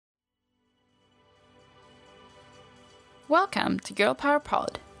Welcome to Girl Power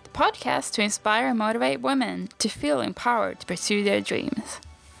Pod, the podcast to inspire and motivate women to feel empowered to pursue their dreams.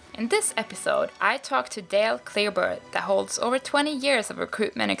 In this episode, I talk to Dale Clearbird that holds over 20 years of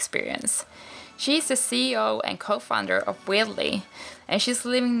recruitment experience. She's the CEO and co-founder of Weirdly, and she's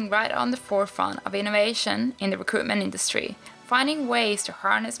living right on the forefront of innovation in the recruitment industry, finding ways to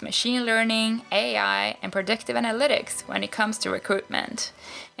harness machine learning, AI, and predictive analytics when it comes to recruitment.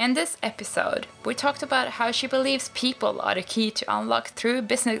 In this episode, we talked about how she believes people are the key to unlock true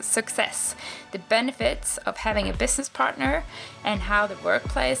business success, the benefits of having a business partner, and how the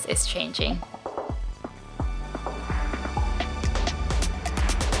workplace is changing.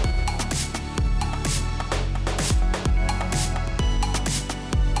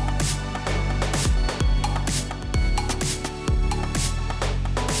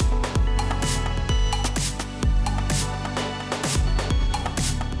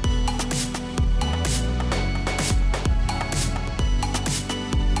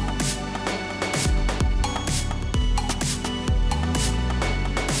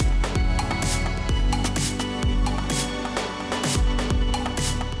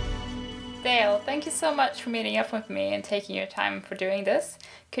 Dale, thank you so much for meeting up with me and taking your time for doing this.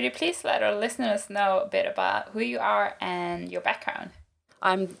 Could you please let our listeners know a bit about who you are and your background?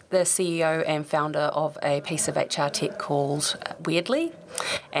 I'm the CEO and founder of a piece of HR tech called Weirdly,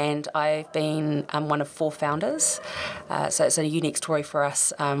 and I've been one of four founders. So it's a unique story for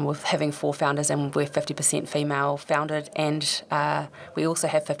us with having four founders, and we're 50% female founded, and we also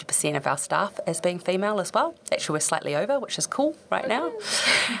have 50% of our staff as being female as well. Actually, we're slightly over, which is cool right now.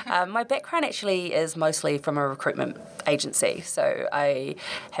 My background actually is mostly from a recruitment agency. So I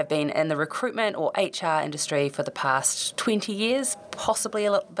have been in the recruitment or HR industry for the past 20 years, possibly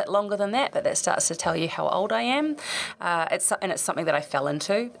a little bit longer than that, but that starts to tell you how old I am. It's something that I fell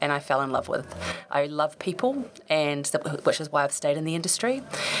into and I fell in love with. I love people, which is why I've stayed in the industry.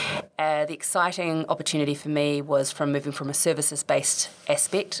 The exciting opportunity for me was from moving from a services-based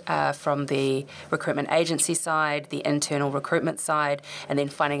aspect from the recruitment agency side, the internal recruitment side, and then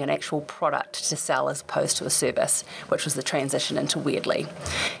finding an actual product to sell as opposed to a service, which was the transition into Weirdly.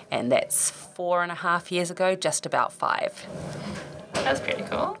 And that's 4.5 years ago, just about 5. That's pretty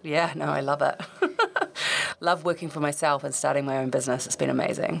cool. Yeah, no, I love it. Love working for myself and starting my own business. It's been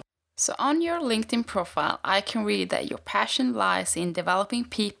amazing. So on your LinkedIn profile, I can read that your passion lies in developing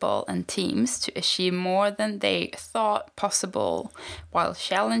people and teams to achieve more than they thought possible while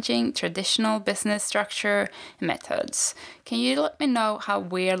challenging traditional business structure and methods. Can you let me know how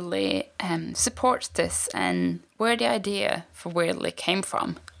Weirdly supports this and where the idea for Weirdly came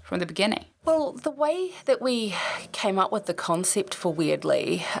from the beginning? Well, the way that we came up with the concept for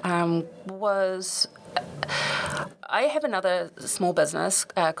Weirdly was... I have another small business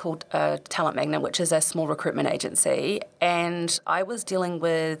called Talent Magnet, which is a small recruitment agency, and I was dealing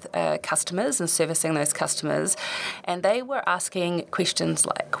with customers and servicing those customers, and they were asking questions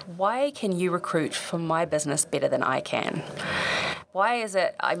like, why can you recruit for my business better than I can? Why is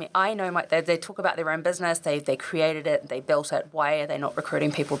it, I know they talk about their own business, they created it, they built it, why are they not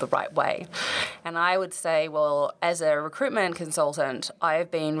recruiting people the right way? And I would say, well, as a recruitment consultant,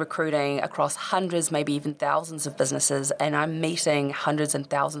 I've been recruiting across hundreds, maybe even thousands of businesses, and I'm meeting hundreds and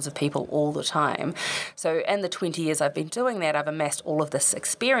thousands of people all the time. So in the 20 years I've been doing that, I've amassed all of this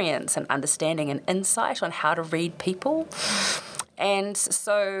experience and understanding and insight on how to read people. And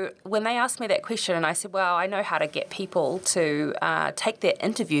so when they asked me that question, and I said, well, I know how to get people to take their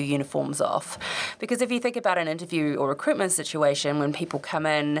interview uniforms off. Because if you think about an interview or recruitment situation, when people come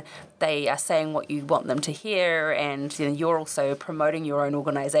in, they are saying what you want them to hear, and you're also promoting your own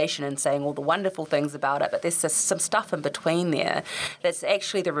organisation and saying all the wonderful things about it, but there's just some stuff in between there that's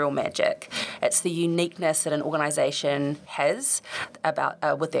actually the real magic. It's the uniqueness that an organisation has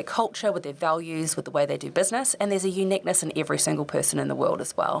about with their culture, with their values, with the way they do business, and there's a uniqueness in every single person in the world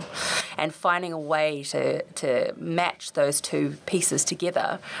as well. And finding a way to match those two pieces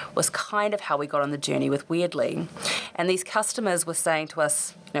together was kind of how we got on the journey with Weirdly. And these customers were saying to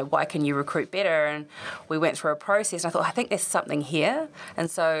us, why can you recruit better? And we went through a process, and I thought, I think there's something here.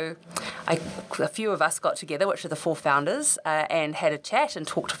 And so a few of us got together, which are the four founders, and had a chat and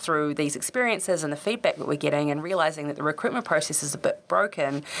talked through these experiences and the feedback that we're getting, and realising that the recruitment process is a bit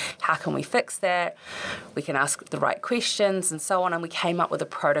broken. How can we fix that? We can ask the right questions and so on. And we came up with a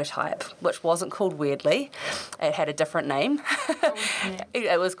prototype, which wasn't called Weirdly. It had a different name.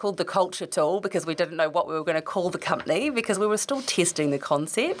 It was called the Culture Tool, because we didn't know what we were going to call the company, because we were still testing the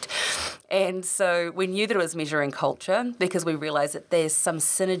concept. concept. And so we knew that it was measuring culture because we realised that there's some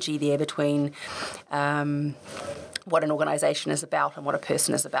synergy there between what an organisation is about and what a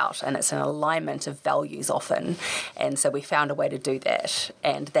person is about, and it's an alignment of values often. And so we found a way to do that,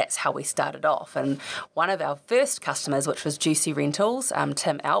 and that's how we started off. And one of our first customers, which was Juicy Rentals,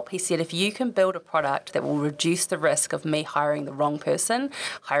 Tim Alp, he said, if you can build a product that will reduce the risk of me hiring the wrong person,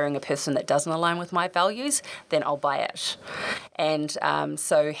 hiring a person that doesn't align with my values, then I'll buy it. And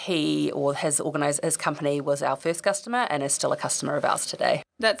so he or his company was our first customer and is still a customer of ours today.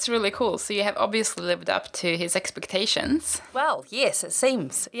 That's really cool. So you have obviously lived up to his expectations. Well, yes, it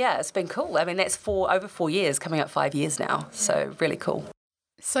seems. Yeah, it's been cool. I mean, that's over 4 years, coming up 5 years now. So really cool.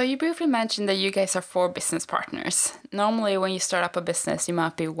 So you briefly mentioned that you guys are 4 business partners. Normally when you start up a business, you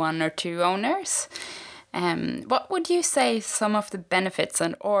might be 1 or 2 owners. What would you say some of the benefits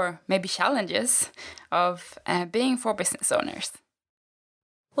or maybe challenges of being 4 business owners?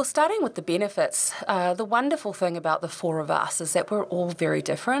 Well, starting with the benefits, the wonderful thing about the 4 of us is that we're all very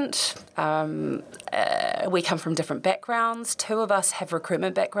different. We come from different backgrounds. 2 of us have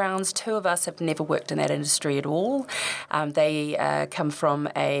recruitment backgrounds. 2 of us have never worked in that industry at all. They come from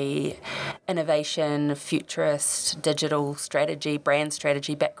a innovation, futurist, digital strategy, brand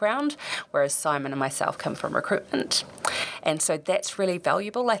strategy background, whereas Simon and myself come from recruitment. And so that's really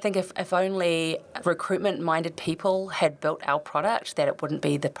valuable. I think if only recruitment-minded people had built our product, that it wouldn't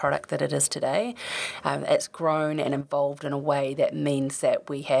be the product that it is today. It's grown and evolved in a way that means that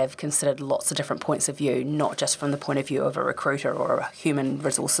we have considered lots of different points of view, not just from the point of view of a recruiter or a human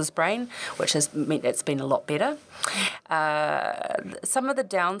resources brain, which has meant it's been a lot better. Some of the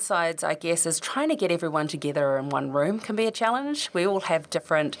downsides, I guess, is trying to get everyone together in one room can be a challenge. We all have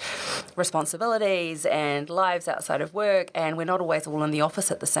different responsibilities and lives outside of work, and we're not always all in the office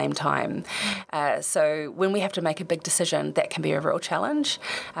at the same time. So when we have to make a big decision, that can be a real challenge.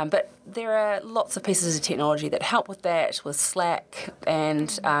 But there are lots of pieces of technology that help with that, with Slack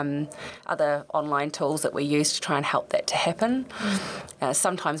and other online tools that we use to try and help that to happen.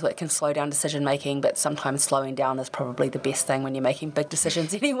 Sometimes it can slow down decision making, but sometimes slowing down is probably the best thing when you're making big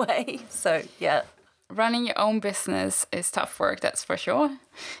decisions anyway. So, yeah. Running your own business is tough work, that's for sure.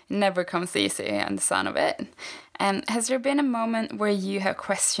 It never comes easy, and the sound of it. Has there been a moment where you have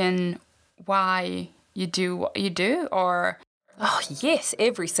questioned why you do what you do, or... Oh, yes,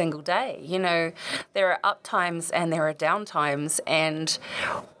 every single day. You know, there are up times and there are down times. And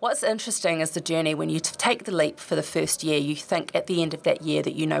what's interesting is the journey. When you take the leap for the first year, you think at the end of that year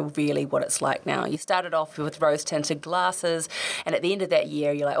that you know really what it's like now. You started off with rose-tinted glasses, and at the end of that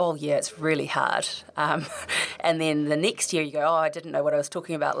year, you're like, oh, yeah, it's really hard. And then the next year, you go, oh, I didn't know what I was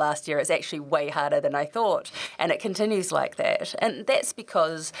talking about last year. It's actually way harder than I thought. And it continues like that. And that's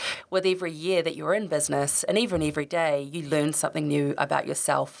because with every year that you're in business, and even every day, you learn something new about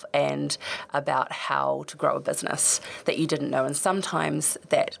yourself and about how to grow a business that you didn't know. And sometimes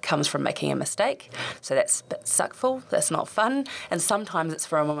that comes from making a mistake. So that's a bit suckful. That's not fun. And sometimes it's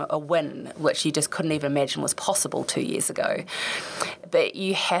from a win, which you just couldn't even imagine was possible 2 years ago. But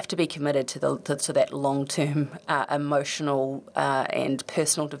you have to be committed to that long-term emotional and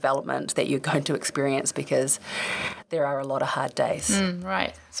personal development that you're going to experience, because there are a lot of hard days.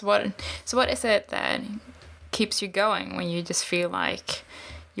 Right. So what is it that keeps you going when you just feel like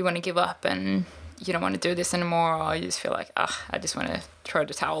you want to give up and you don't want to do this anymore, or you just feel like, I just want to throw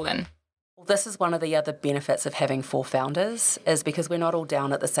the towel in? Well, this is one of the other benefits of having 4 founders, is because we're not all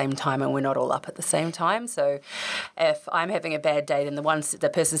down at the same time and we're not all up at the same time. So if I'm having a bad day, then the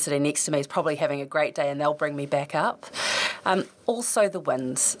person sitting next to me is probably having a great day and they'll bring me back up. Also the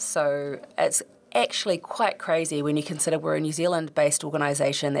wins. So it's actually quite crazy when you consider we're a New Zealand-based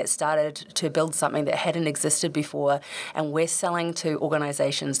organisation that started to build something that hadn't existed before, and we're selling to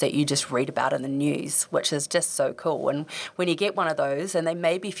organisations that you just read about in the news, which is just so cool. And when you get one of those, and they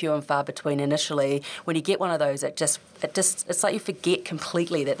may be few and far between initially, when you get one of those, it's like you forget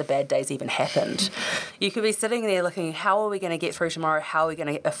completely that the bad days even happened. You could be sitting there looking, how are we going to get through tomorrow? How are we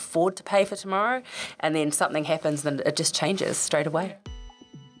going to afford to pay for tomorrow? And then something happens and it just changes straight away.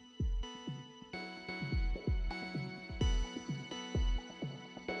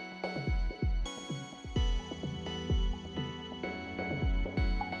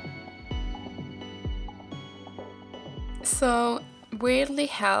 So Weirdly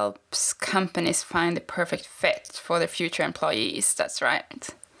helps companies find the perfect fit for their future employees, that's right.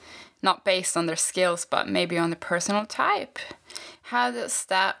 Not based on their skills, but maybe on the personal type. How does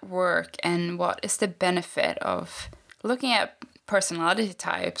that work, and what is the benefit of looking at personality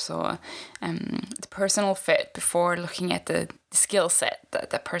types or the personal fit before looking at the skill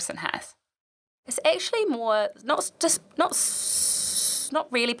it's not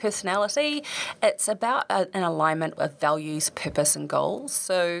really personality. It's about an alignment of values, purpose, and goals.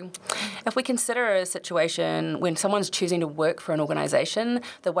 So if we consider a situation when someone's choosing to work for an organisation,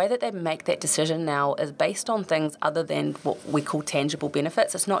 the way that they make that decision now is based on things other than what we call tangible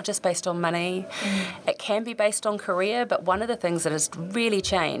benefits. It's not just based on money. It can be based on career, but one of the things that has really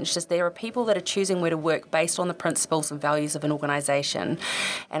changed is there are people that are choosing where to work based on the principles and values of an organisation.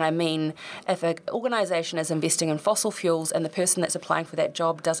 And I mean, if an organisation is investing in fossil fuels and the person that's applying for that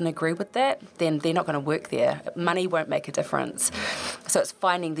job doesn't agree with that, then they're not going to work there. Money won't make a difference. So it's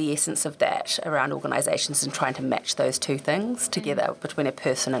finding the essence of that around organisations and trying to match those two things together between a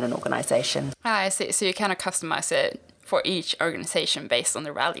person and an organisation. I see. So you kind of customize it for each organisation based on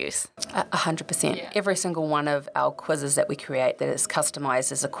their values. 100%. Yeah. Every single one of our quizzes that we create that is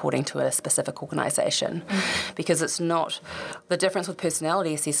customised is according to a specific organisation. Because it's not... The difference with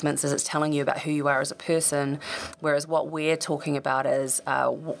personality assessments is it's telling you about who you are as a person, whereas what we're talking about is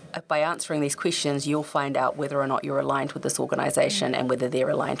by answering these questions, you'll find out whether or not you're aligned with this organisation and whether they're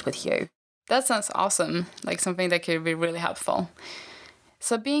aligned with you. That sounds awesome, like something that could be really helpful.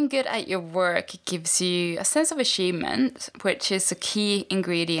 So being good at your work gives you a sense of achievement, which is a key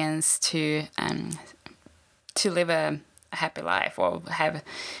ingredient to live a happy life or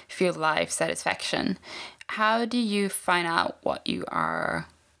feel life satisfaction. How do you find out what you are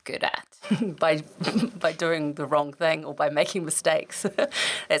good at? by doing the wrong thing or by making mistakes.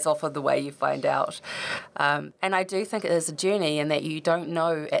 That's often the way you find out. And I do think it is a journey in that you don't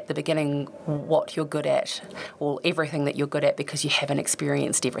know at the beginning what you're good at or everything that you're good at because you haven't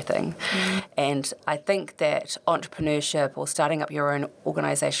experienced everything. And I think that entrepreneurship or starting up your own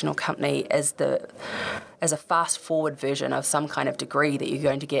organisation or company is a fast-forward version of some kind of degree that you're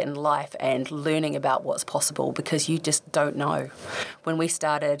going to get in life and learning about what's possible because you just don't know. When we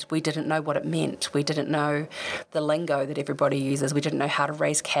started, we didn't know what it meant. We didn't know the lingo that everybody uses. We didn't know how to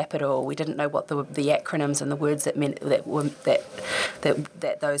raise capital. We didn't know what the acronyms and the words that meant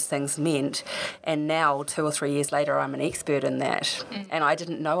that those things meant. And now, 2 or 3 years later, I'm an expert in that. And I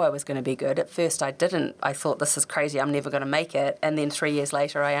didn't know I was going to be good. At first, I didn't. I thought, this is crazy. I'm never going to make it. And then 3 years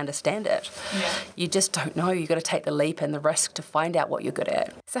later, I understand it. Yeah. You just don't know. You've got to take the leap and the risk to find out what you're good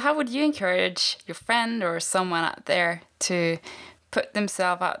at. So how would you encourage your friend or someone out there to put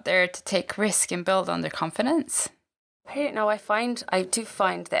themselves out there to take risk and build on their confidence? I don't know. I do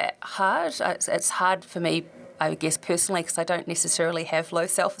find that hard. It's hard for me, I guess, personally, because I don't necessarily have low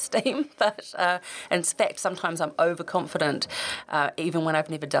self-esteem. But in fact, sometimes I'm overconfident, even when I've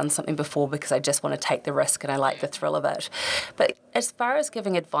never done something before, because I just want to take the risk and I like the thrill of it. But as far as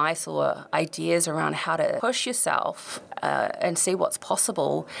giving advice or ideas around how to push yourself and see what's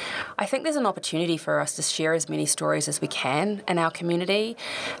possible, I think there's an opportunity for us to share as many stories as we can in our community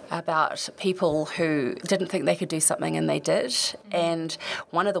about people who didn't think they could do something and they did. And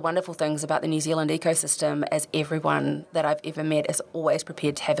one of the wonderful things about the New Zealand ecosystem is everyone that I've ever met is always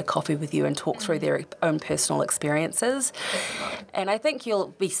prepared to have a coffee with you and talk through their own personal experiences. And I think you'll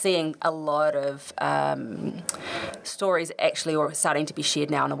be seeing a lot of stories actually or starting to be shared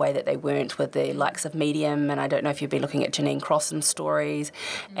now in a way that they weren't with the likes of Medium. And I don't know if you've been looking at Janine Crossham's stories.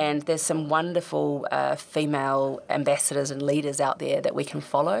 And there's some wonderful female ambassadors and leaders out there that we can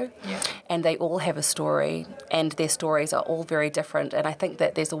follow. Yeah. And they all have a story and their stories are all very different. And I think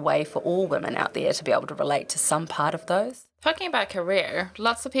that there's a way for all women out there to be able to relate to some part of those. Talking about career,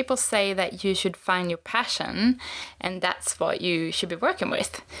 lots of people say that you should find your passion and that's what you should be working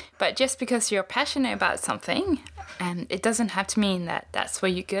with. But just because you're passionate about something, it doesn't have to mean that that's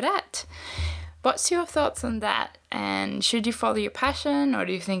what you're good at. What's your thoughts on that? And should you follow your passion, or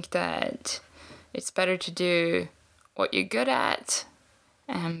do you think that it's better to do what you're good at,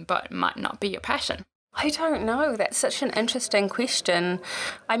 but might not be your passion? I don't know. That's such an interesting question.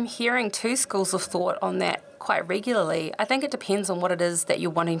 I'm hearing two schools of thought on that quite regularly. I think it depends on what it is that you're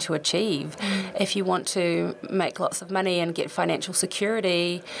wanting to achieve. If you want to make lots of money and get financial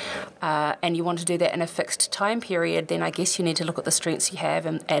security and you want to do that in a fixed time period, then I guess you need to look at the strengths you have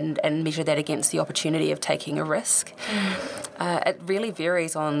and measure that against the opportunity of taking a risk. It really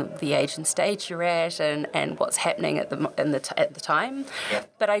varies on the age and stage you're at and what's happening at the time.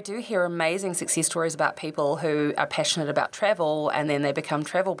 But I do hear amazing success stories about people who are passionate about travel and then they become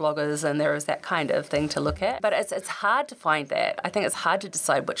travel bloggers, and there is that kind of thing to look at. But it's hard to find that. I think it's hard to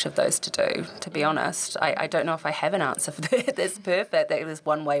decide which of those to do, to be honest. I don't know if I have an answer for that that's perfect, that it is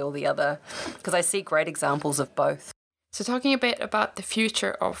one way or the other, because I see great examples of both. So talking a bit about the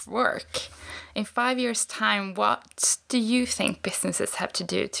future of work, in 5 years' time, what do you think businesses have to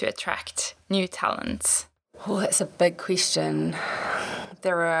do to attract new talents? Oh, that's a big question.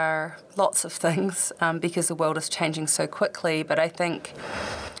 there are lots of things because the world is changing so quickly, but I think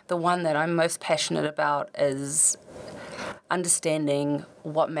the one that I'm most passionate about is understanding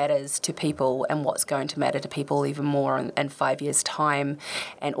what matters to people and what's going to matter to people even more in 5 years' time,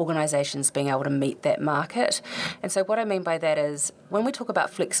 and organisations being able to meet that market. And so what I mean by that is when we talk about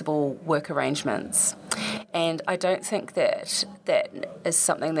flexible work arrangements, and I don't think that is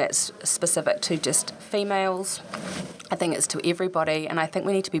something that's specific to just females. I think it's to everybody, and I think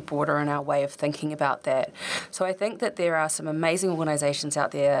we need to be broader in our way of thinking about that. So I think that there are some amazing organisations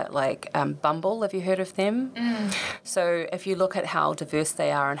out there like Bumble. Have you heard of them? So if you look at how diverse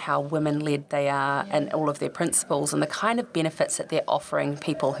they are and how women-led they are and all of their principles and the kind of benefits that they're offering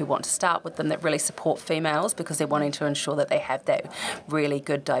people who want to start with them that really support females because they're wanting to ensure that they have that really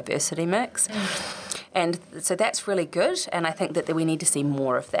good diversity mix. And so that's really good, and I think that we need to see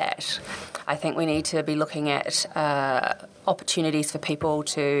more of that. I think we need to be looking at opportunities for people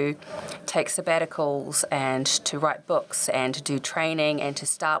to take sabbaticals and to write books and to do training and to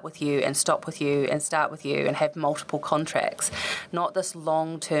start with you and stop with you and start with you and have multiple contracts. Not this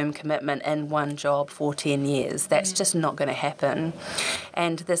long-term commitment in one job for 10 years. That's just not going to happen.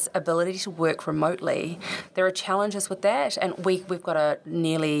 And this ability to work remotely, there are challenges with that, and we've got a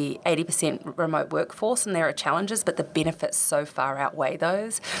nearly 80% remote workforce, and there are challenges, but the benefits so far outweigh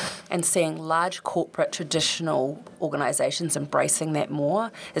those. And seeing large corporate traditional organisations embracing that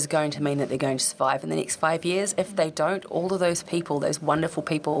more is going to mean that they're going to survive in the next 5 years. If they don't, all of those people, those wonderful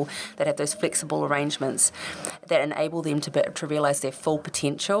people that have those flexible arrangements that enable them to realise their full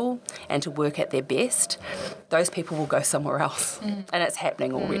potential and to work at their best, those people will go somewhere else. And it's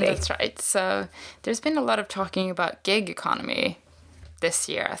happening already. That's right. So there's been a lot of talking about gig economy this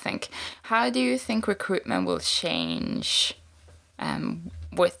year, I think. How do you think recruitment will change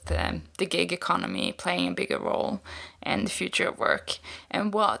with the gig economy playing a bigger role in the future of work?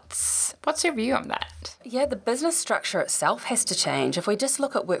 And what's your view on that? Yeah, the business structure itself has to change. If we just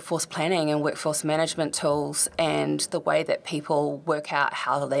look at workforce planning and workforce management tools and the way that people work out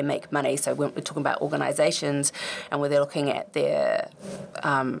how they make money, so when we're talking about organisations and where they're looking at their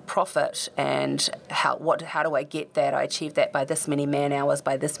profit and how do I get that? I achieve that by this many man hours,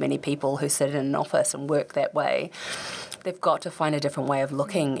 by this many people who sit in an office and work that way. They've got to find a different way of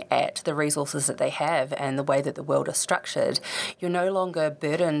looking at the resources that they have and the way that the world is structured. You're no longer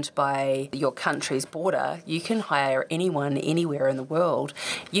burdened by your country's border. You can hire anyone anywhere in the world.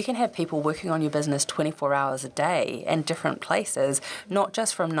 You can have people working on your business 24 hours a day in different places, not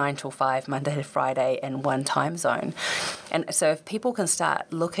just from 9 till 5, Monday to Friday in one time zone. And so if people can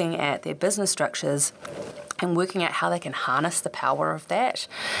start looking at their business structures and working out how they can harness the power of that,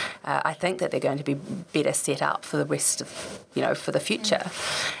 I think that they're going to be better set up for the rest of, for the future.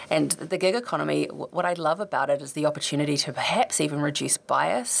 And the gig economy, what I love about it is the opportunity to perhaps even reduce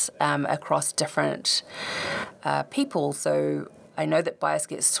bias across different people. So I know that bias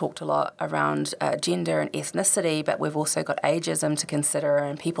gets talked a lot around gender and ethnicity, but we've also got ageism to consider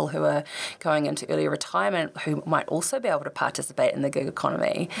and people who are going into early retirement who might also be able to participate in the gig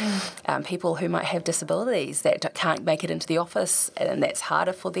economy. People who might have disabilities that can't make it into the office and that's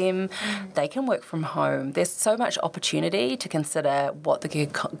harder for them, they can work from home. There's so much opportunity to consider what the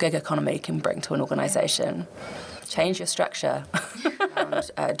gig economy can bring to an organisation. Change your structure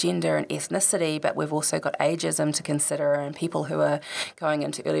around gender and ethnicity, but we've also got ageism to consider and people who are going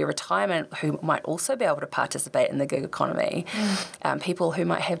into early retirement who might also be able to participate in the gig economy. People who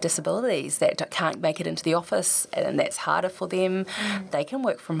might have disabilities that can't make it into the office and that's harder for them, they can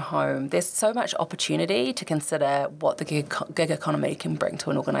work from home. There's so much opportunity to consider what the gig economy can bring to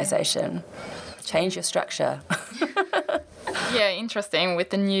an organisation. Change your structure. Yeah, interesting with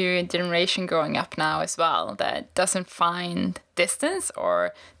the new generation growing up now as well that doesn't find distance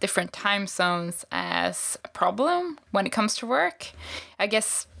or different time zones as a problem when it comes to work. I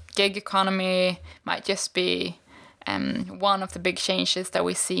guess gig economy might just be one of the big changes that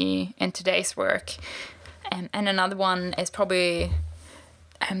we see in today's work. And another one is probably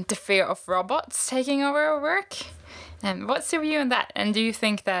the fear of robots taking over our work. What's your view on that? And do you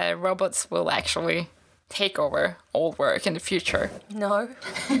think that robots will actually take over all work in the future? No.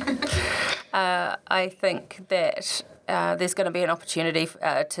 I think that there's going to be an opportunity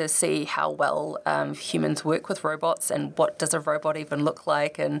to see how well humans work with robots and what does a robot even look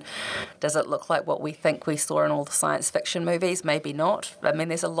like, and does it look like what we think we saw in all the science fiction movies? Maybe not. I mean,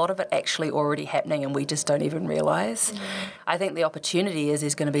 there's a lot of it actually already happening and we just don't even realise. I think the opportunity is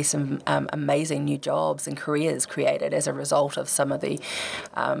there's going to be some amazing new jobs and careers created as a result of some of the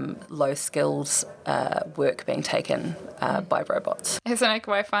low skills work being taken by robots. Isn't it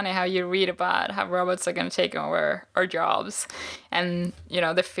quite funny how you read about how robots are going to take over our jobs jobs, and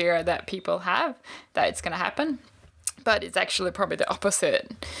the fear that people have that it's going to happen. But it's actually probably the opposite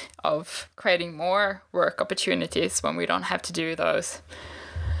of creating more work opportunities when we don't have to do those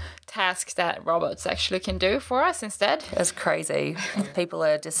tasks that robots actually can do for us instead. It's crazy. People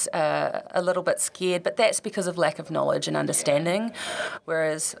are just a little bit scared, but that's because of lack of knowledge and understanding.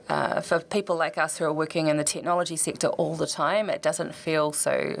 Whereas for people like us who are working in the technology sector all the time, it doesn't feel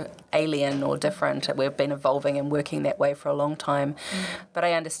so alien or different. We've been evolving and working that way for a long time. But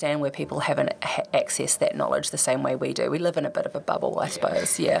I understand where people haven't accessed that knowledge the same way we do. We live in a bit of a bubble, I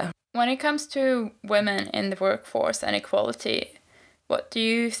suppose, yeah. When it comes to women in the workforce and equality, what do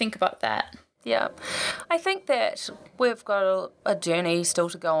you think about that? Yeah, I think that we've got a journey still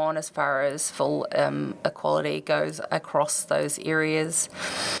to go on as far as full equality goes across those areas.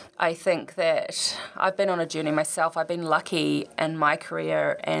 I think that I've been on a journey myself. I've been lucky in my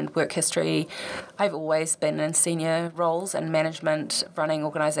career and work history. I've always been in senior roles and management, running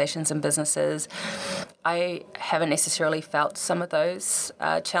organisations and businesses. I haven't necessarily felt some of those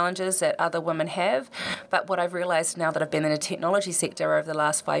challenges that other women have, but what I've realised now that I've been in the technology sector over the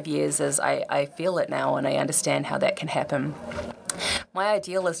last 5 years is I feel it now and I understand how that can happen. My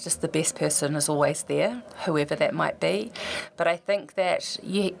ideal is just the best person is always there, whoever that might be. But I think that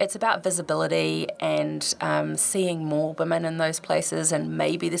it's about visibility and seeing more women in those places, and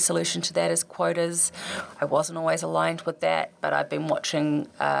maybe the solution to that is quotas. I wasn't always aligned with that, but I've been watching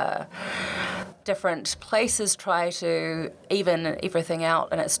different places try to even everything out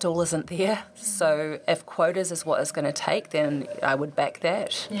and it still isn't there. So if quotas is what it's going to take, then I would back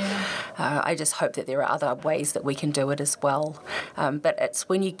that. Yeah. I just hope that there are other ways that we can do it as well. But it's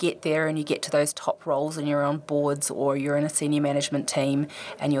when you get there and you get to those top roles and you're on boards or you're in a senior management team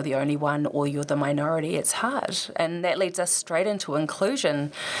and you're the only one or you're the minority, it's hard. And that leads us straight into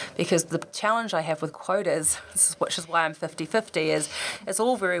inclusion, because the challenge I have with quotas, which is why I'm 50-50, is it's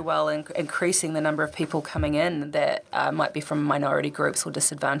all very well increasing the number of people coming in that might be from minority groups or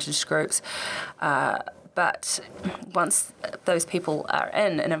disadvantaged groups. But once those people are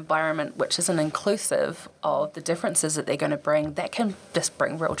in an environment which isn't inclusive of the differences that they're going to bring, that can just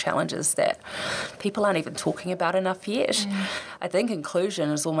bring real challenges that people aren't even talking about enough yet. I think inclusion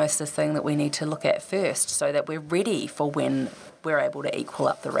is almost the thing that we need to look at first so that we're ready for when we're able to equal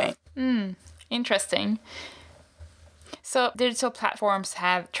up the rank. Interesting. So digital platforms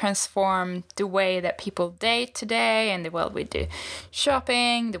have transformed the way that people date today and the way we do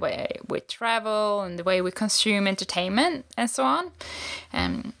shopping, the way we travel, and the way we consume entertainment and so on.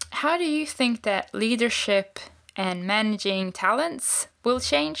 How do you think that leadership and managing talents will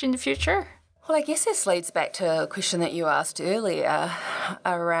change in the future? Well, I guess this leads back to a question that you asked earlier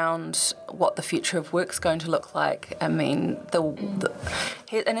around what the future of work's going to look like. I mean,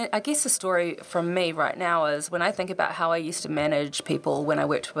 and I guess the story from me right now is when I think about how I used to manage people when I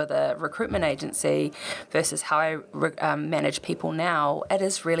worked with a recruitment agency versus how I manage people now, it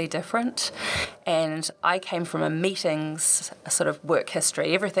is really different. And I came from a meetings sort of work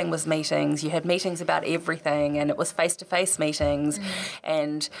history. Everything was meetings. You had meetings about everything, and it was face-to-face meetings,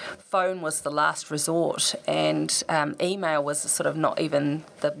 and phone was the last resort, and email was sort of not even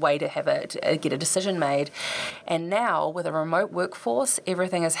the way to get a decision made. And now with a remote workforce,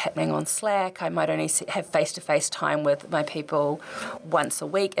 everything is happening on Slack. I might only have face-to-face time with my people once a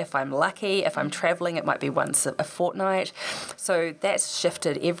week if I'm lucky. If I'm travelling, it might be once a fortnight. So that's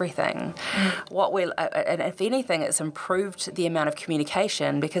shifted everything. And if anything, it's improved the amount of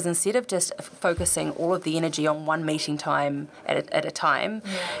communication, because instead of just focusing all of the energy on one meeting time at a time,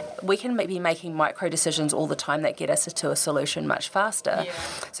 we can be making micro decisions all the time that get us to a solution much faster.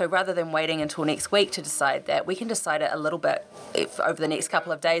 So rather than waiting until next week to decide that, we can decide it a little bit over the next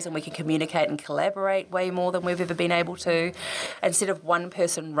couple of days, and we can communicate and collaborate way more than we've ever been able to. Instead of one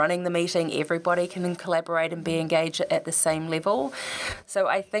person running the meeting, everybody can collaborate and be engaged at the same level. So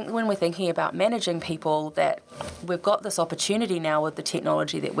I think when we're thinking about managing people, that we've got this opportunity now with the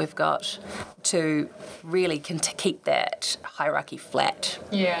technology that we've got to really keep that hierarchy flat.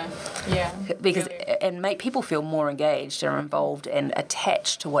 Because and make people feel more engaged and involved and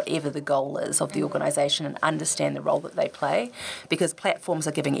attached to whatever the goal is of the organisation, and understand the role that they play, because platforms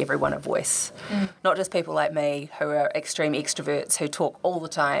are giving everyone a voice. Not just people like me who are extreme extroverts who talk all the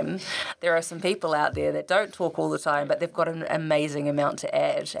time. There are some people out there that don't talk all the time, but they've got an amazing amount to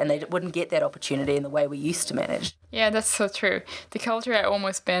add, and they wouldn't get that opportunity in the way we used to manage. Yeah, that's so true. The culture had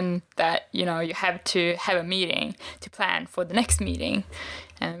almost been that, you have to have a meeting to plan for the next meeting.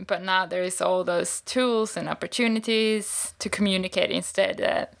 But now there's all those tools and opportunities to communicate instead,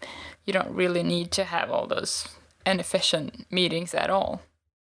 that you don't really need to have all those inefficient meetings at all.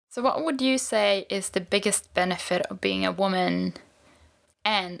 So what would you say is the biggest benefit of being a woman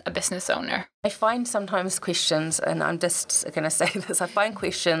and a business owner? I find sometimes questions, and I'm just going to say this, I find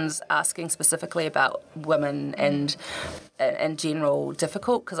questions asking specifically about women and in general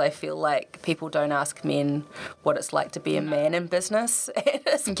difficult, because I feel like people don't ask men what it's like to be a man in business.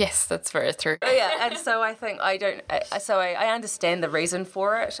 Yes, that's very true. Yeah, and so I think I understand the reason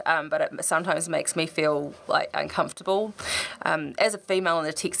for it, but it sometimes makes me feel like uncomfortable. As a female in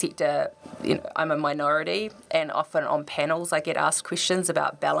the tech sector, I'm a minority, and often on panels I get asked questions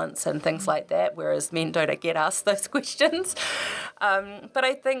about balance and things like that, whereas men don't get asked those questions. But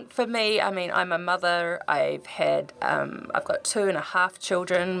I think for me, I'm a mother. I've got 2.5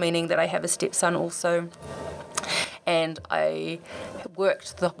 children, meaning that I have a stepson also. And I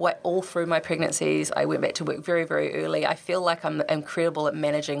worked all through my pregnancies. I went back to work very, very early. I feel like I'm incredible at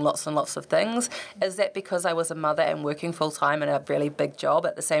managing lots and lots of things. Is that because I was a mother and working full-time in a really big job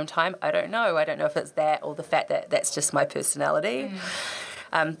at the same time? I don't know. I don't know if it's that or the fact that that's just my personality.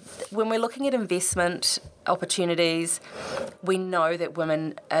 When we're looking at investment opportunities, we know that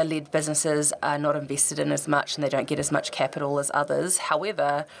women-led businesses are not invested in as much and they don't get as much capital as others.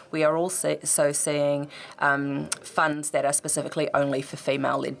 However, we are also seeing funds that are specifically only for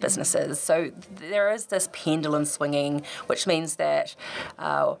female-led businesses. So there is this pendulum swinging, which means that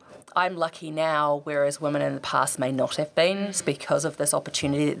I'm lucky now, whereas women in the past may not have been. It's because of this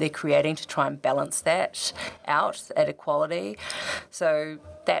opportunity that they're creating to try and balance that out at equality. So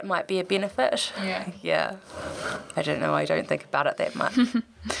that might be a benefit. Yeah. I don't know. I don't think about it that much.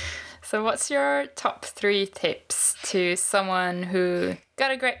 So what's your top 3 tips to someone who got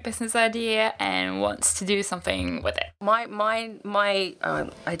a great business idea and wants to do something with it? I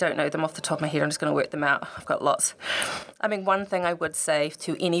don't know them off the top of my head. I'm just going to work them out. I've got lots. One thing I would say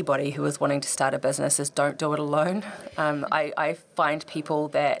to anybody who is wanting to start a business is don't do it alone. I find people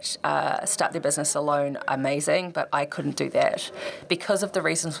that start their business alone amazing, but I couldn't do that. Because of the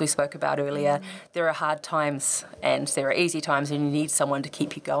reasons we spoke about earlier, there are hard times and there are easy times, and you need someone to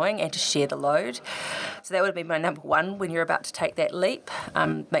keep you going and to share the load. So that would be my number 1 when you're about to take that leap.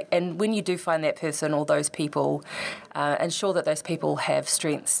 And when you do find that person or those people, ensure that those people have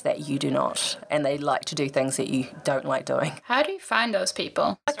strengths that you do not, and they like to do things that you don't like doing. How do you find those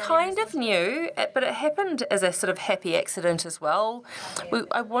people? I kind of knew, but it happened as a sort of happy accident as well. We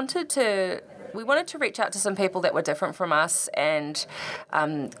wanted to reach out to some people that were different from us and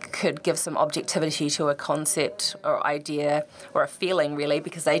could give some objectivity to a concept or idea or a feeling, really,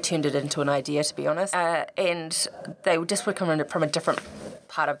 because they turned it into an idea, to be honest. And they just were coming from a different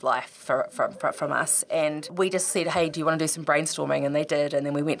part of life from us, and we just said, hey, do you want to do some brainstorming? And they did, and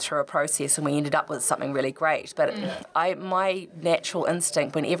then we went through a process and we ended up with something really great. But my natural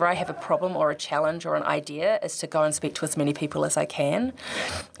instinct whenever I have a problem or a challenge or an idea is to go and speak to as many people as I can,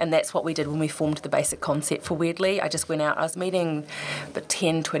 and that's what we did when we formed the basic concept for Weirdly. I just went out, I was meeting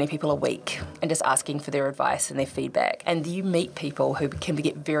 10-20 people a week and just asking for their advice and their feedback, and you meet people who can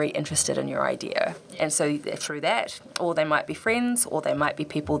get very interested in your idea. And so through that, or they might be friends, or they might be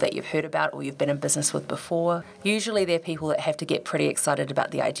people that you've heard about or you've been in business with before. Usually they're people that have to get pretty excited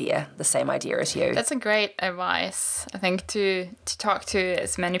about the idea, the same idea as you. That's a great advice, I think, to talk to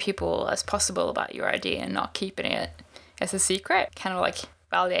as many people as possible about your idea and not keeping it as a secret, kind of like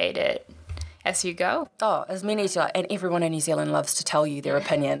validate it as you go. Oh, as many as you like. And everyone in New Zealand loves to tell you their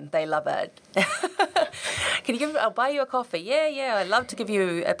opinion. They love it. I'll buy you a coffee. Yeah, I love to give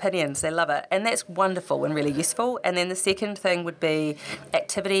you opinions. They love it. And that's wonderful and really useful. And then the second thing would be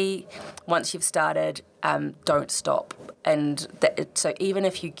activity. Once you've started, don't stop. And so even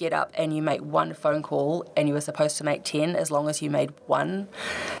if you get up and you make 1 phone call and you were supposed to make 10, as long as you made 1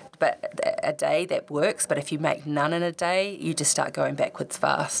 a day, that works. But if you make none in a day, you just start going backwards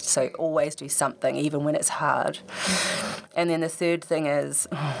fast. So always do something, even when it's hard. And then the third thing is,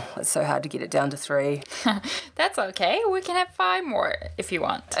 it's so hard to get it down to 3. That's okay. We can have 5 more if you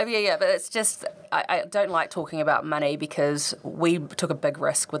want. Oh, yeah, but it's just, I don't like talking about money because we took a big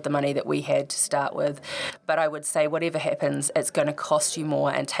risk with the money that we had to start with. But I would say whatever happens, it's going to cost you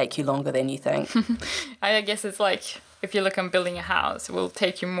more and take you longer than you think. I guess it's like, if you look on building a house, it will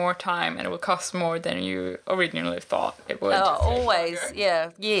take you more time and it will cost more than you originally thought it would. Oh, always,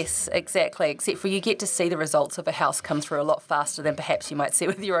 yeah, yes, exactly. Except for you get to see the results of a house come through a lot faster than perhaps you might see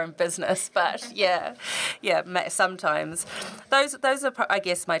with your own business. But yeah, sometimes. Those are, I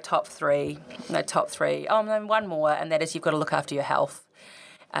guess, my top 3. Oh, and then 1 more, and that is you've got to look after your health.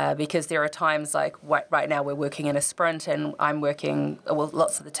 Because there are times like right now we're working in a sprint and I'm working,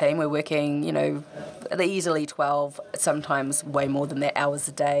 lots of the team, we're working, easily 12, sometimes way more than that hours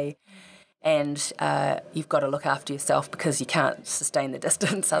a day. And you've got to look after yourself because you can't sustain the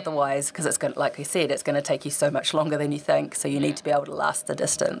distance otherwise, because it's going, like I said, it's going to take you so much longer than you think. So you need to be able to last the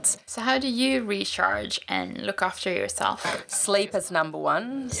distance. So how do you recharge and look after yourself? Sleep is number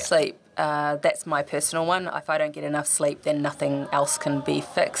one. Sleep. That's my personal one. If I don't get enough sleep, then nothing else can be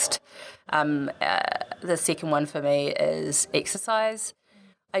fixed. The second one for me is exercise.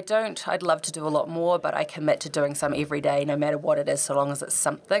 I'd love to do a lot more, but I commit to doing some every day, no matter what it is, so long as it's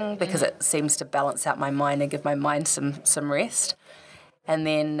something, because it seems to balance out my mind and give my mind some rest. And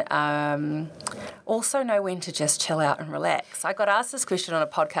then also know when to just chill out and relax. I got asked this question on a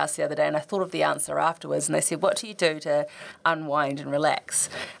podcast the other day, and I thought of the answer afterwards, and they said, what do you do to unwind and relax?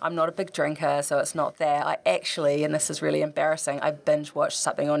 I'm not a big drinker, so it's not there. I actually, and this is really embarrassing, I binge watch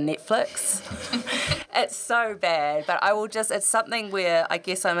something on Netflix. It's so bad, but it's something where I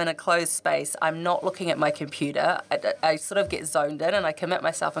guess I'm in a closed space. I'm not looking at my computer. I sort of get zoned in, and I commit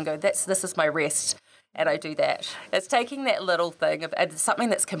myself and go, this is my rest. And I do that. It's taking that little thing of something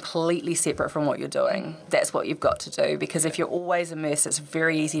that's completely separate from what you're doing. That's what you've got to do, because if you're always immersed, it's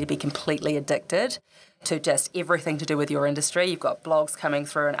very easy to be completely addicted to just everything to do with your industry. You've got blogs coming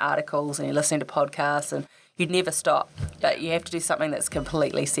through and articles, and you're listening to podcasts, and you'd never stop. But you have to do something that's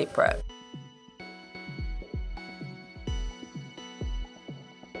completely separate.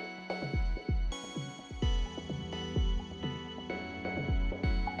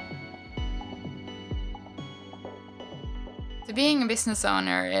 Being a business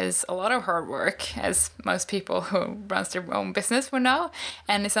owner is a lot of hard work, as most people who runs their own business would know.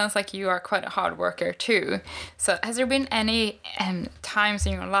 And it sounds like you are quite a hard worker too. So has there been any times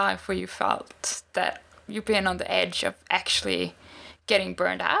in your life where you felt that you've been on the edge of actually getting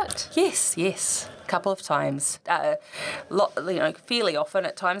burned out? Yes. A couple of times. Fairly often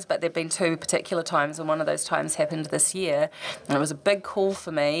at times, but there have been two particular times, and one of those times happened this year, and it was a big call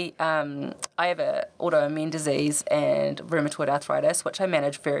for me. I have an autoimmune disease and rheumatoid arthritis, which I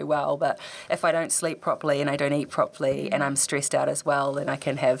manage very well, but if I don't sleep properly and I don't eat properly and I'm stressed out as well, then I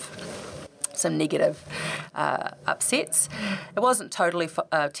can have some negative upsets. It wasn't totally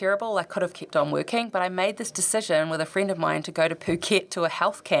terrible. I could have kept on working, but I made this decision with a friend of mine to go to Phuket to a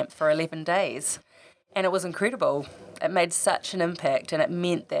health camp for 11 days. And it was incredible. It made such an impact, and it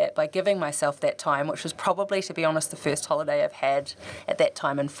meant that by giving myself that time, which was probably, to be honest, the first holiday I've had at that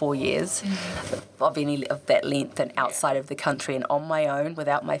time in 4 years of that length and outside of the country and on my own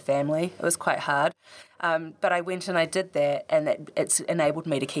without my family. It was quite hard. But I went and I did that, and it's enabled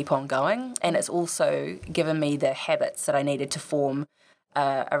me to keep on going, and it's also given me the habits that I needed to form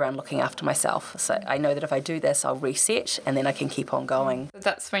around looking after myself. So I know that if I do this, I'll reset, and then I can keep on going.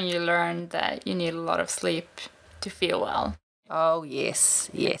 That's when you learn that you need a lot of sleep to feel well. Oh, yes.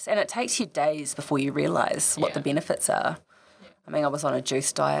 And it takes you days before you realise what the benefits are. I mean, I was on a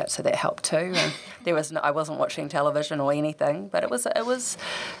juice diet, so that helped too. And I wasn't watching television or anything, but it was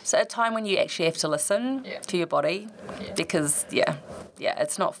a time when you actually have to listen to your body, because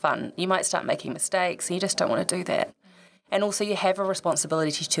it's not fun. You might start making mistakes, and you just don't want to do that. And also you have a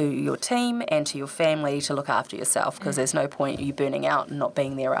responsibility to your team and to your family to look after yourself, because there's no point you burning out and not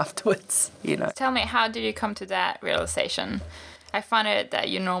being there afterwards, Tell me, how did you come to that realization? I find it that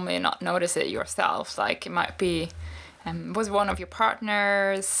you normally not notice it yourself. Like, it might be, was one of your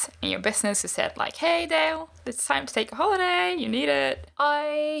partners in your business who said, like, hey, Dale, it's time to take a holiday, you need it?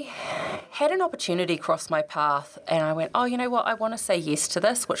 I had an opportunity cross my path, and I went, oh, you know what, I want to say yes to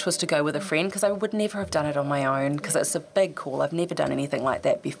this, which was to go with a friend, because I would never have done it on my own, because it's a big call. I've never done anything like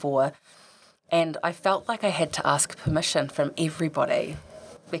that before. And I felt like I had to ask permission from everybody,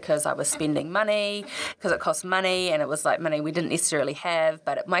 because I was spending money, because it cost money, and it was like money we didn't necessarily have,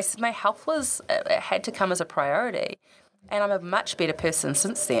 but my health it had to come as a priority. And I'm a much better person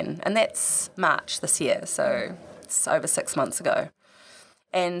since then, and that's March this year, so it's over 6 months ago.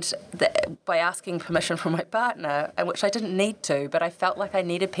 And by asking permission from my partner, which I didn't need to, but I felt like I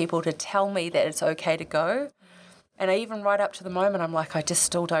needed people to tell me that it's okay to go. And even right up to the moment, I'm like, I just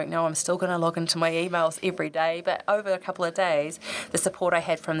still don't know. I'm still going to log into my emails every day. But over a couple of days, the support I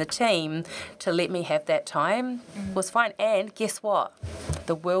had from the team to let me have that time was fine. And guess what?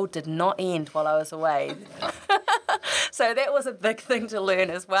 The world did not end while I was away. So that was a big thing to learn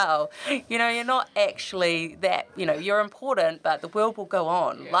as well. You're not actually that, you're important, but the world will go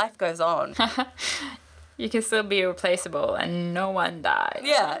on. Yeah. Life goes on. You can still be replaceable, and no one dies.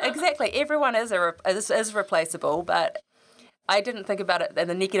 Yeah, exactly. Everyone is replaceable, but I didn't think about it in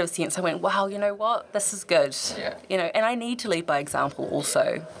the negative sense. I went, wow, you know what? This is good. Yeah. And I need to lead by example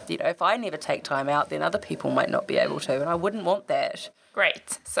also. If I never take time out, then other people might not be able to, and I wouldn't want that.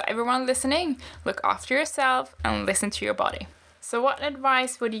 Great. So everyone listening, look after yourself and listen to your body. So what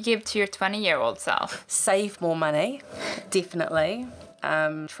advice would you give to your 20-year-old self? Save more money, definitely.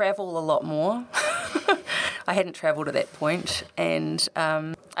 Travel a lot more. I hadn't travelled at that point, and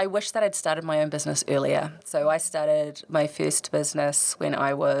I wish that I'd started my own business earlier. So I started my first business when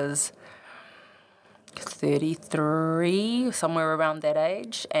I was 33, somewhere around that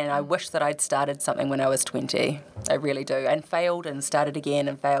age, and I wish that I'd started something when I was 20. I really do, and failed and started again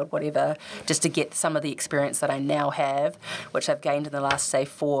and failed, whatever, just to get some of the experience that I now have, which I've gained in the last, say,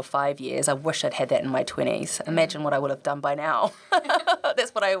 4 or 5 years. I wish I'd had that in my 20s. Imagine what I would have done by now.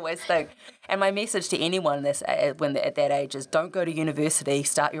 That's what I always think. And my message to anyone when they're at that age is don't go to university,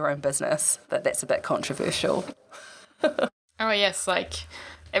 start your own business. But that's a bit controversial. Oh, yes,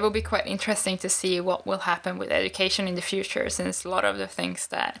 it will be quite interesting to see what will happen with education in the future, since a lot of the things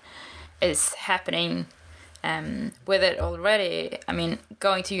that is happening with it already. I mean,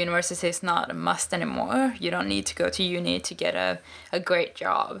 going to university is not a must anymore. You don't need to go to uni to get a great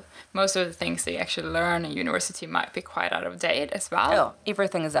job. Most of the things that you actually learn at university might be quite out of date as well. Oh,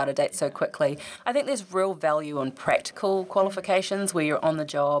 everything is out of date so quickly. I think there's real value on practical qualifications where you're on the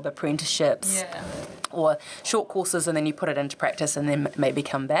job, apprenticeships, or short courses, and then you put it into practice and then maybe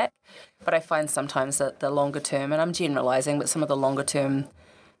come back. But I find sometimes that the longer term, and I'm generalising, but some of the longer term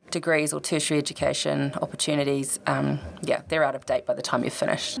degrees or tertiary education opportunities, they're out of date by the time you've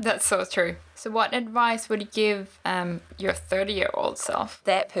finished. That's so true. So what advice would you give your 30-year-old self?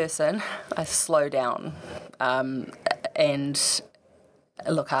 That person, slow down and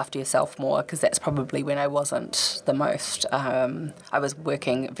look after yourself more, because that's probably when I wasn't the most. I was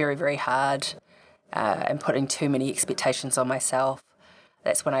working very, very hard and putting too many expectations on myself.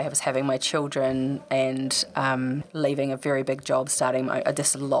 That's when I was having my children and leaving a very big job, starting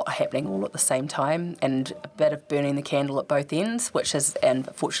just a lot happening all at the same time, and a bit of burning the candle at both ends, which has, and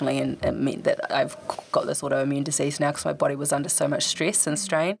unfortunately, it meant that I've got this autoimmune disease now because my body was under so much stress and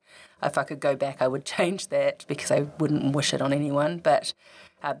strain. If I could go back, I would change that because I wouldn't wish it on anyone, but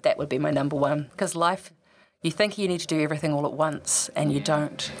that would be my number one, because life, you think you need to do everything all at once, and you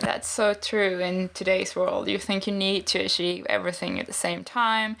don't. That's so true in today's world. You think you need to achieve everything at the same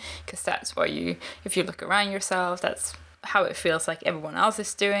time, because that's what if you look around yourself, that's how it feels like everyone else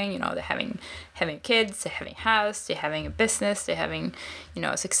is doing. They're having kids, they're having a house, they're having a business, they're having,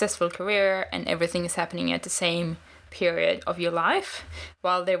 a successful career, and everything is happening at the same period of your life,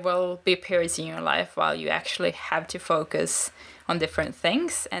 while there will be periods in your life while you actually have to focus on different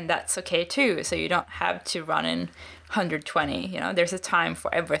things, and that's okay too. So you don't have to run in 120. There's a time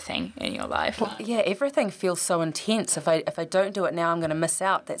for everything in your life. Well, yeah, everything feels so intense. If I don't do it now, I'm going to miss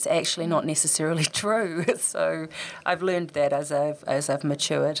out. That's actually not necessarily true. So I've learned that as I've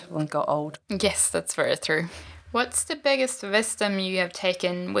matured and got old. Yes, that's very true. What's the biggest wisdom you have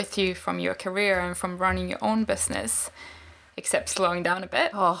taken with you from your career and from running your own business, except slowing down a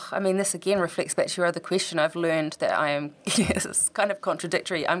bit? Oh, I mean, this again reflects back to your other question. I've learned that I am, it's kind of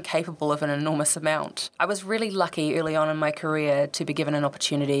contradictory, I'm capable of an enormous amount. I was really lucky early on in my career to be given an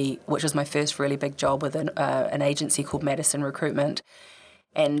opportunity, which was my first really big job with an agency called Madison Recruitment.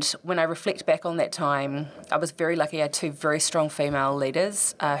 And when I reflect back on that time, I was very lucky. I had 2 very strong female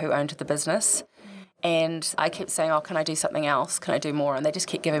leaders who owned the business. And I kept saying, can I do something else? Can I do more? And they just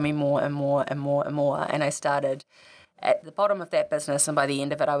kept giving me more and more and more and more. And I started at the bottom of that business, and by the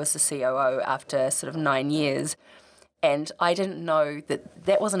end of it, I was the COO after sort of 9 years. And I didn't know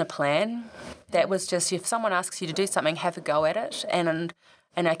that wasn't a plan. That was just, if someone asks you to do something, have a go at it.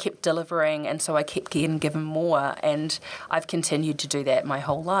 And I kept delivering, and so I kept getting given more. And I've continued to do that my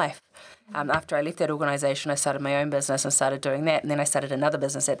whole life. After I left that organisation, I started my own business and started doing that. And then I started another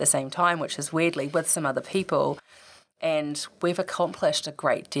business at the same time, which is weirdly with some other people. And we've accomplished a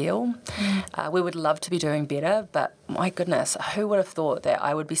great deal. We would love to be doing better, but my goodness, who would have thought that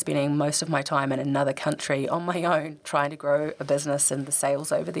I would be spending most of my time in another country on my own trying to grow a business and the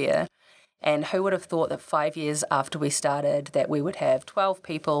sales over there? And who would have thought that 5 years after we started that we would have 12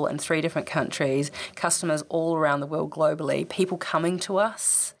 people in 3 different countries, customers all around the world globally, people coming to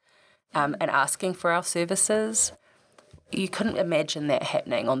us and asking for our services. You couldn't imagine that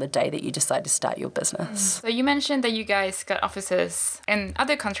happening on the day that you decide to start your business. So you mentioned that you guys got offices in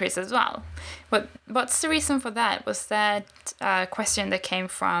other countries as well. What's the reason for that? Was that a question that came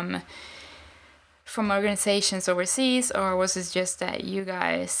from organizations overseas, or was it just that you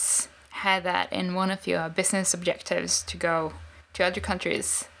guys had that in one of your business objectives to go to other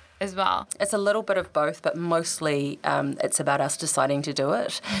countries as well? It's a little bit of both, but mostly it's about us deciding to do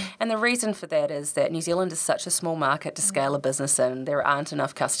it. And the reason for that is that New Zealand is such a small market to scale a business in. There aren't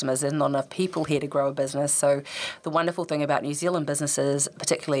enough customers, there's not enough people here to grow a business. So the wonderful thing about New Zealand businesses,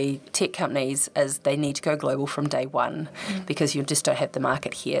 particularly tech companies, is they need to go global from day one because you just don't have the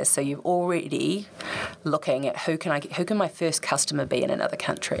market here. So you're already looking at who can my first customer be in another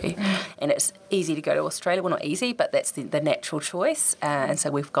country. And it's easy to go to Australia. Well, not easy, but that's the natural choice. And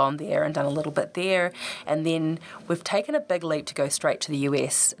so we've gone there and done a little bit there. And then we've taken a big leap to go straight to the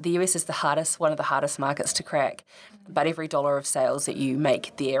US. The US is one of the hardest markets to crack. But every dollar of sales that you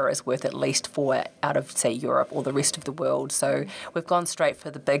make there is worth at least 4 out of, say, Europe or the rest of the world. So we've gone straight for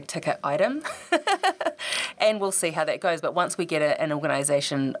the big ticket item. And we'll see how that goes. But once we get an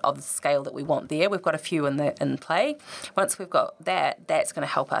organisation of the scale that we want there, we've got a few in play. Once we've got that, that's going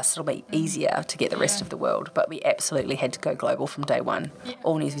to help us. It'll be easier to get the rest of the world. But we absolutely had to go global from day one. Yeah.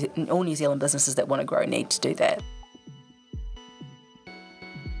 All New Zealand businesses that want to grow need to do that.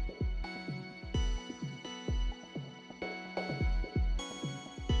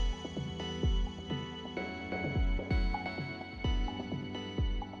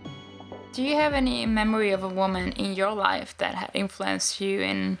 Do you have any memory of a woman in your life that had influenced you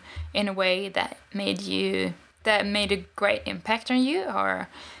in a way that made a great impact on you, or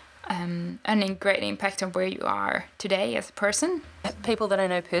a great impact on where you are today as a person? People that I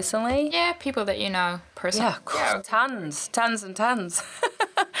know personally? Yeah, people that you know personally. Yeah, tons and tons.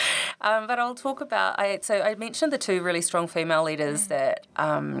 But I'll talk about, I mentioned the 2 really strong female leaders that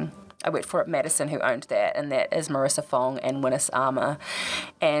I worked for at Madison who owned that, and that is Marissa Fong and Winnis Armour.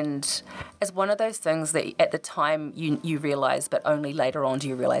 And it's one of those things that at the time you realise, but only later on do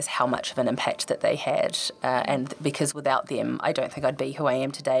you realise how much of an impact that they had. And because without them, I don't think I'd be who I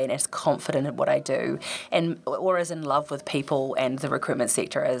am today and as confident in what I do, or as in love with people and the recruitment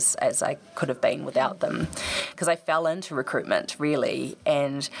sector as I could have been without them. Because I fell into recruitment, really,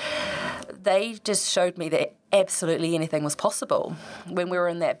 and they just showed me that absolutely anything was possible. When we were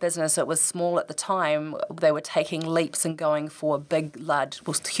in that business, it was small at the time. They were taking leaps and going for big,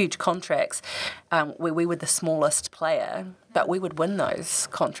 huge contracts where we were the smallest player, but we would win those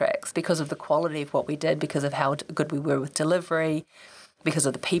contracts because of the quality of what we did, because of how good we were with delivery, because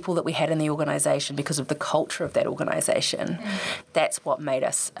of the people that we had in the organisation, because of the culture of that organisation. That's what made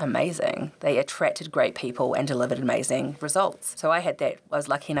us amazing. They attracted great people and delivered amazing results. So I was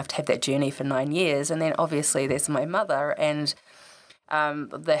lucky enough to have that journey for 9 years. And then obviously there's my mother and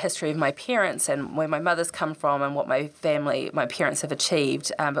the history of my parents and where my mother's come from and what my parents have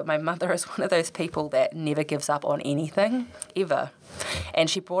achieved. But my mother is one of those people that never gives up on anything, ever. And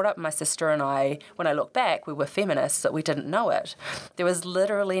she brought up my sister and I. When I look back, we were feminists, but we didn't know it. There was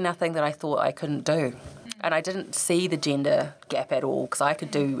literally nothing that I thought I couldn't do. And I didn't see the gender gap at all, because I could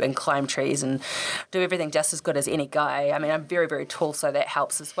do and climb trees and do everything just as good as any guy. I mean, I'm very, very tall, so that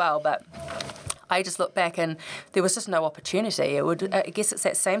helps as well. But I just look back and there was just no opportunity. I guess it's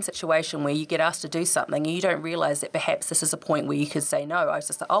that same situation where you get asked to do something and you don't realise that perhaps this is a point where you could say no. I was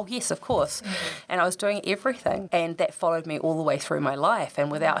just like, oh, yes, of course. And I was doing everything. And that followed me all the way through my life. And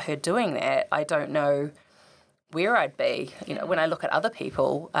without her doing that, I don't know where I'd be. You know, when I look at other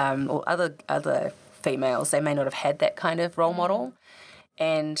people or other females, they may not have had that kind of role model.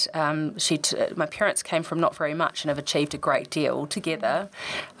 And my parents came from not very much and have achieved a great deal together.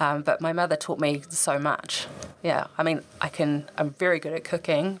 But my mother taught me so much. Yeah, I mean, I'm very good at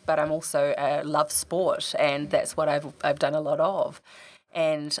cooking, but I'm also love sport, and that's what I've done a lot of.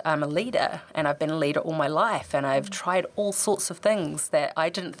 And I'm a leader, and I've been a leader all my life, and I've tried all sorts of things that I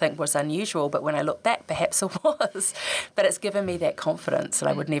didn't think was unusual, but when I look back, perhaps it was. But it's given me that confidence, and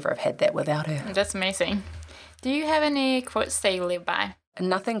I would never have had that without her. That's amazing. Do you have any quotes that you live by?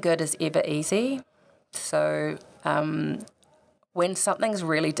 Nothing good is ever easy. So when something's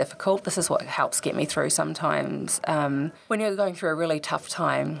really difficult, this is what helps get me through sometimes. When you're going through a really tough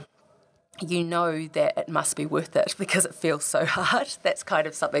time, you know that it must be worth it because it feels so hard. That's kind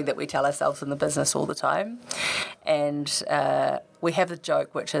of something that we tell ourselves in the business all the time. And we have the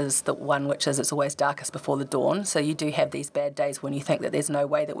joke, which is it's always darkest before the dawn. So you do have these bad days when you think that there's no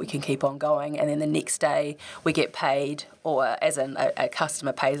way that we can keep on going. And then the next day we get paid, or as in a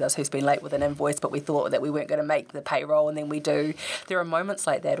customer pays us who's been late with an invoice, but we thought that we weren't going to make the payroll, and then we do. There are moments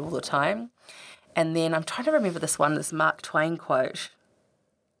like that all the time. And then I'm trying to remember this Mark Twain quote.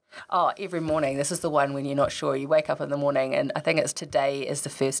 Oh, every morning. This is the one when you're not sure. You wake up in the morning and I think it's today is the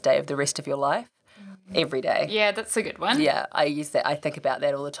first day of the rest of your life. every day. Yeah, that's a good one. Yeah, I use that. I think about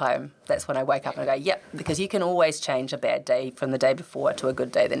that all the time. That's when I wake up and I go, yep, because you can always change a bad day from the day before to a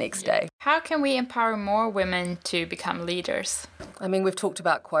good day the next day. How can we empower more women to become leaders? I mean, we've talked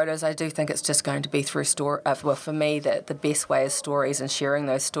about quotas. I do think it's just going to be through story. Well, for me, the best way is stories and sharing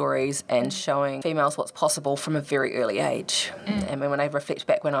those stories and showing females what's possible from a very early age. I mean, when I reflect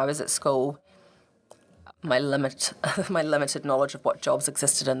back when I was at school, my limited knowledge of what jobs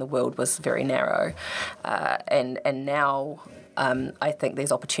existed in the world was very narrow, and now I think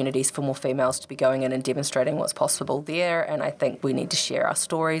there's opportunities for more females to be going in and demonstrating what's possible there, and I think we need to share our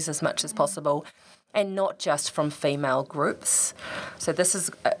stories as much as possible, and not just from female groups. So this is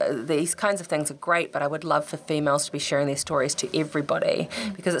these kinds of things are great, but I would love for females to be sharing their stories to everybody,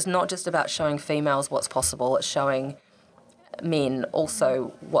 because it's not just about showing females what's possible, it's showing men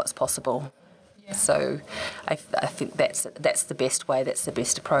also what's possible. So I think that's the best way, that's the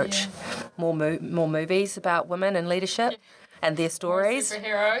best approach. More movies about women and leadership and their stories. More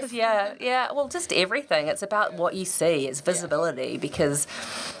superheroes. Yeah. Well, just everything. It's about what you see. It's visibility. Because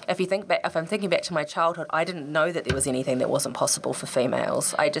if I'm thinking back to my childhood, I didn't know that there was anything that wasn't possible for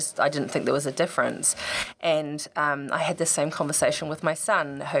females. I didn't think there was a difference. And I had the same conversation with my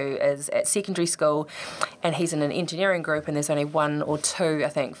son, who is at secondary school, and he's in an engineering group, and there's only one or two, I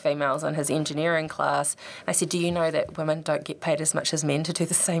think, females in his engineering class. I said, do you know that women don't get paid as much as men to do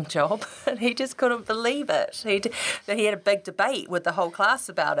the same job? And he just couldn't believe it. That he had a big debate with the whole class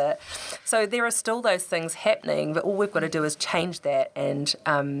about it. So there are still those things happening, but all we've got to do is change that, and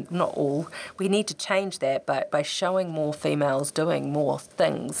we need to change that, but by showing more females doing more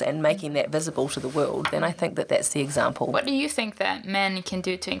things and making that visible to the world, then I think that that's the example. What do you think that men can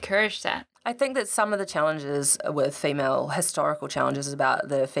do to encourage that? I think that some of the challenges with historical challenges is about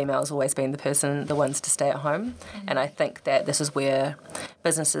the females always being the ones to stay at home. And I think that this is where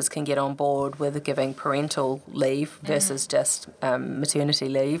businesses can get on board with giving parental leave versus just maternity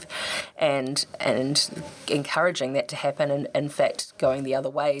leave, and encouraging that to happen, and in fact going the other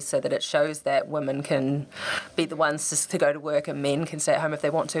way, so that it shows that women can be the ones to go to work and men can stay at home if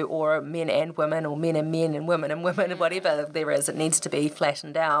they want to, or men and women, or men and men and women and whatever there is. It needs to be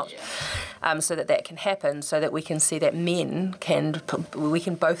flattened out. So that can happen, so that we can see that we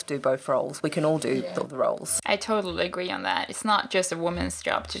can both do both roles. We can all do the roles. I totally agree on that. It's not just a woman's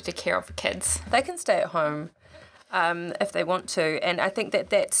job to take care of kids. They can stay at home if they want to, and I think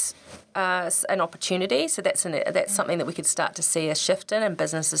that's an opportunity. So that's something that we could start to see a shift in, and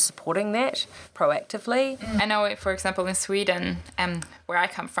businesses supporting that proactively. I know, for example, in Sweden, where I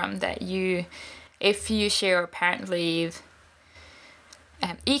come from, that if you share parent leave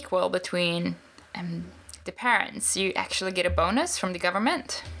equal between the parents, you actually get a bonus from the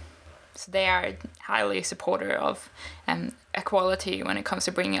government. So they are highly supportive of equality when it comes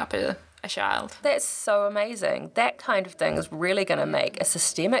to bringing up a child. That's so amazing. That kind of thing is really going to make a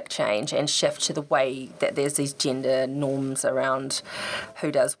systemic change and shift to the way that there's these gender norms around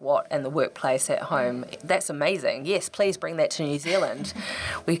who does what in the workplace, at home. That's amazing. Yes, please bring that to New Zealand.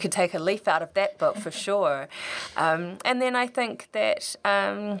 We could take a leaf out of that book for sure. And then I think that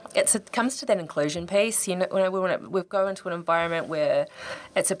it comes to that inclusion piece. You know, when we go into an environment where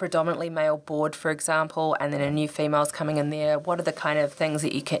it's a predominantly male board, for example, and then a new female's coming in there, what are the kind of things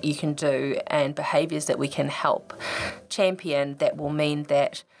that you can do and behaviours that we can help champion that will mean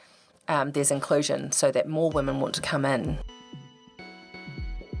that there's inclusion, so that more women want to come in.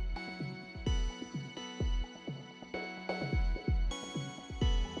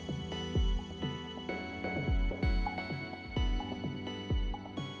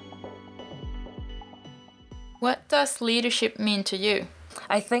 What does leadership mean to you?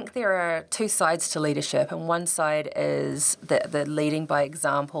 I think there are two sides to leadership, and one side is the leading by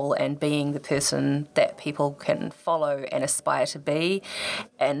example and being the person that people can follow and aspire to be,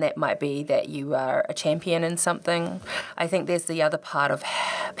 and that might be that you are a champion in something. I think there's the other part of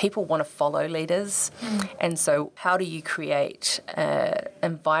people want to follow leaders, and so how do you create an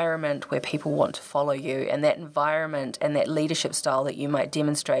environment where people want to follow you, and that environment and that leadership style that you might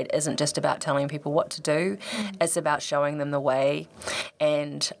demonstrate isn't just about telling people what to do, it's about showing them the way.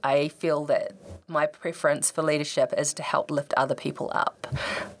 And I feel that my preference for leadership is to help lift other people up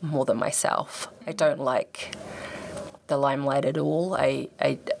more than myself. I don't like the limelight at all.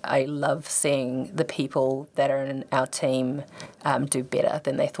 I love seeing the people that are in our team do better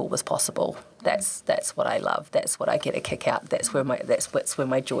than they thought was possible. That's what I love. That's what I get a kick out. That's where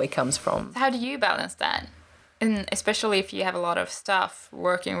my joy comes from. How do you balance that? And especially if you have a lot of staff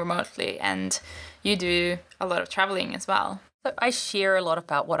working remotely and you do a lot of traveling as well. So I share a lot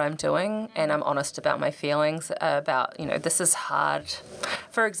about what I'm doing, and I'm honest about my feelings about, this is hard.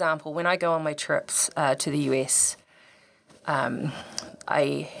 For example, when I go on my trips to the US,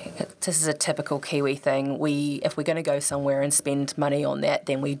 this is a typical Kiwi thing. If we're going to go somewhere and spend money on that,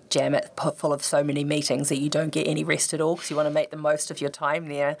 then we jam it full of so many meetings that you don't get any rest at all because you want to make the most of your time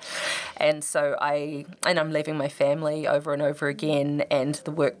there. And so I'm leaving my family over and over again and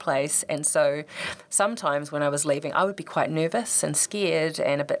the workplace. And so sometimes when I was leaving, I would be quite nervous and scared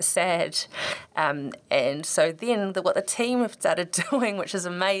and a bit sad. And so then what the team have started doing, which is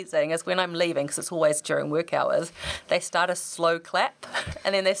amazing, is when I'm leaving, because it's always during work hours, they start a slow clap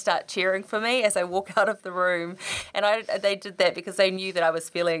and then they start cheering for me as I walk out of the room. And they did that because they knew that I was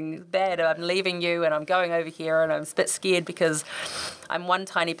feeling bad. I'm leaving you and I'm going over here and I'm a bit scared because I'm one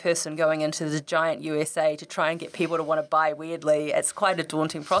tiny person going into the giant USA to try and get people to want to buy weirdly. It's quite a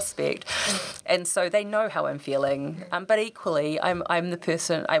daunting prospect. And so they know how I'm feeling. But equally, I'm the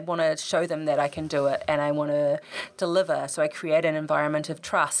person, I want to show them that I can do it and I want to deliver. So I create an environment of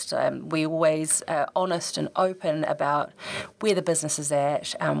trust. We always are honest and open about where the business is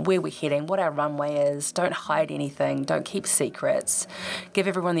at, where we're heading, what our runway is. Don't hide anything. Don't keep secrets. Give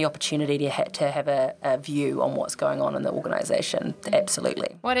everyone the opportunity to have a view on what's going on in the organisation.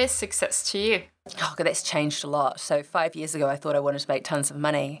 Absolutely. What is success to you? Oh, God, that's changed a lot. So 5 years ago, I thought I wanted to make tons of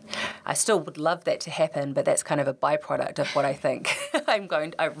money. I still would love that to happen, but that's kind of a byproduct of what I think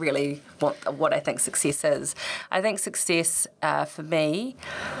I really want, what I think success is. I think success for me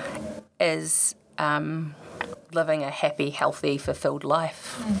is living a happy, healthy, fulfilled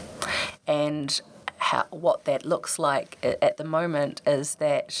life. And what that looks like at the moment is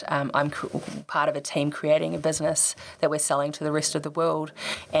that I'm part of a team creating a business that we're selling to the rest of the world,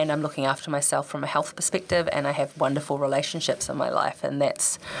 and I'm looking after myself from a health perspective, and I have wonderful relationships in my life, and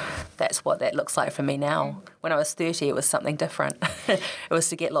that's what that looks like for me now. When I was 30, it was something different. It was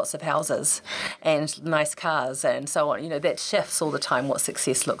to get lots of houses and nice cars and so on. That shifts all the time what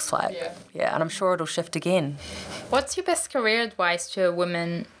success looks like. Yeah, and I'm sure it'll shift again. What's your best career advice to a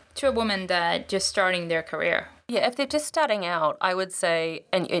woman that just starting their career? Yeah, if they're just starting out, I would say,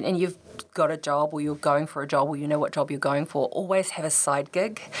 and you've got a job or you're going for a job or you know what job you're going for, always have a side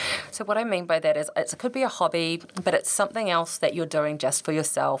gig. So what I mean by that is it could be a hobby, but it's something else that you're doing just for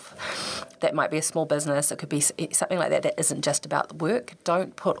yourself. That might be a small business. It could be something like that isn't just about the work.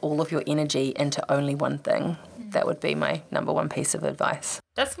 Don't put all of your energy into only one thing. That would be my number one piece of advice.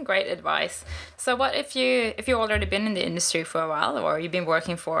 That's some great advice. So what if you've already been in the industry for a while, or you've been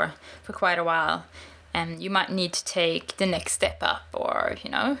working for quite a while, and you might need to take the next step up, or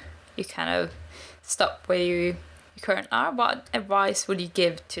you kind of stop where you currently are? What advice would you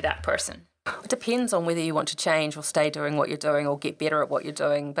give to that person? It depends on whether you want to change or stay doing what you're doing or get better at what you're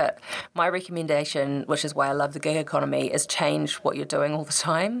doing. But my recommendation, which is why I love the gig economy, is change what you're doing all the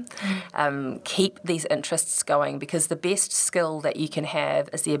time. Keep these interests going, because the best skill that you can have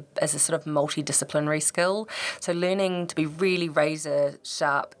is a sort of multidisciplinary skill. So learning to be really razor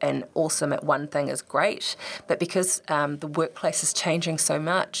sharp and awesome at one thing is great. But because the workplace is changing so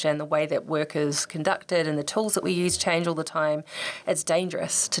much and the way that work is conducted and the tools that we use change all the time, it's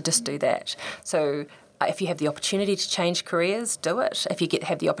dangerous to just do that. So if you have the opportunity to change careers, do it. If you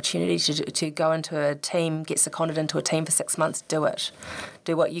have the opportunity to go into a team, get seconded into a team for 6 months, do it.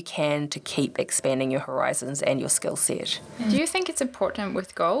 Do what you can to keep expanding your horizons and your skill set. Do you think it's important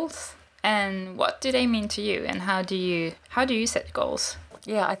with goals? And what do they mean to you? And how do you set goals?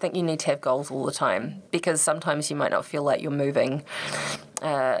 Yeah, I think you need to have goals all the time, because sometimes you might not feel like you're moving.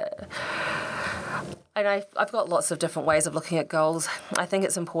 And I've got lots of different ways of looking at goals. I think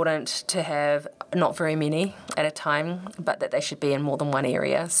it's important to have not very many at a time, but that they should be in more than one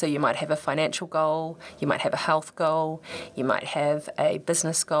area. So you might have a financial goal, you might have a health goal, you might have a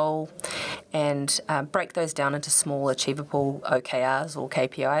business goal, and break those down into small, achievable OKRs or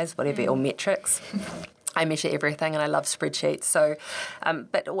KPIs, whatever, or metrics. I measure everything and I love spreadsheets. So,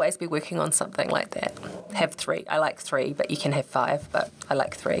 but always be working on something like that. Have 3. I like 3, but you can have 5, but I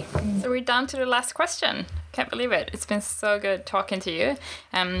like 3. So we're down to the last question. Can't believe it. It's been so good talking to you.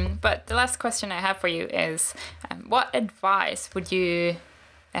 But the last question I have for you is, what advice would you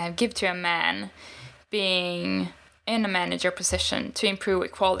give to a man being in a manager position to improve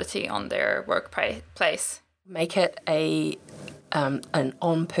equality on their workplace? Make it an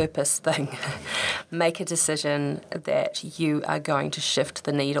on-purpose thing. Make a decision that you are going to shift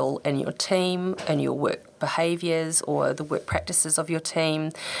the needle in your team, in your work behaviours or the work practices of your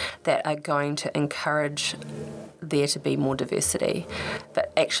team that are going to encourage there to be more diversity,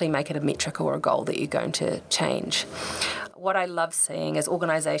 but actually make it a metric or a goal that you're going to change. what I love seeing is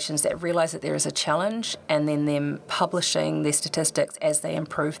organisations that realise that there is a challenge and then them publishing their statistics as they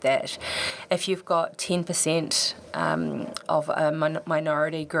improve that. If you've got 10% of a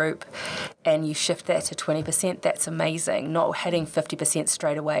minority group and you shift that to 20%, that's amazing. Not hitting 50%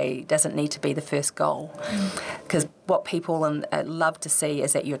 straight away doesn't need to be the first goal, because what people love to see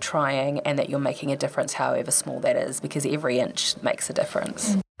is that you're trying and that you're making a difference, however small that is, because every inch makes a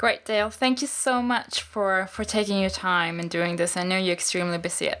difference. Great, Dale. Thank you so much for taking your time and doing this. I know you're extremely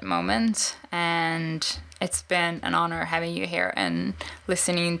busy at the moment, and it's been an honor having you here and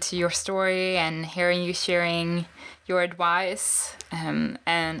listening to your story and hearing you sharing your advice. And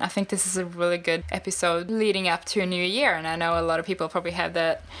I think this is a really good episode leading up to a new year. And I know a lot of people probably have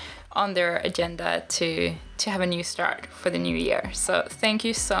that on their agenda to have a new start for the new year. So thank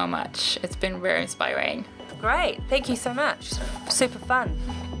you so much. It's been very inspiring. Great. Thank you so much. Super fun.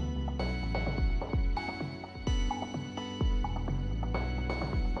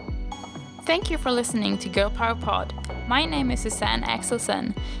 Thank you for listening to Girl Power Pod. My name is Susanne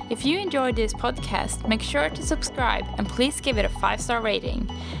Axelsen. If you enjoyed this podcast, make sure to subscribe and please give it a 5-star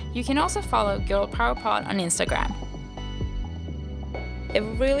rating. You can also follow Girl Power Pod on Instagram. It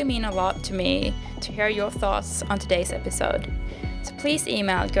would really mean a lot to me to hear your thoughts on today's episode. So please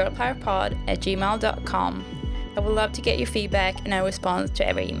email girlpowerpod@gmail.com. I would love to get your feedback and I respond to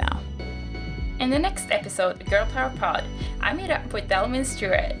every email. In the next episode of Girl Power Pod, I meet up with Delvin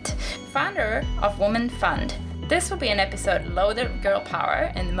Stewart, founder of Women Fund. This will be an episode loaded with girl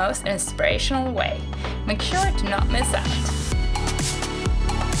power in the most inspirational way. Make sure to not miss out.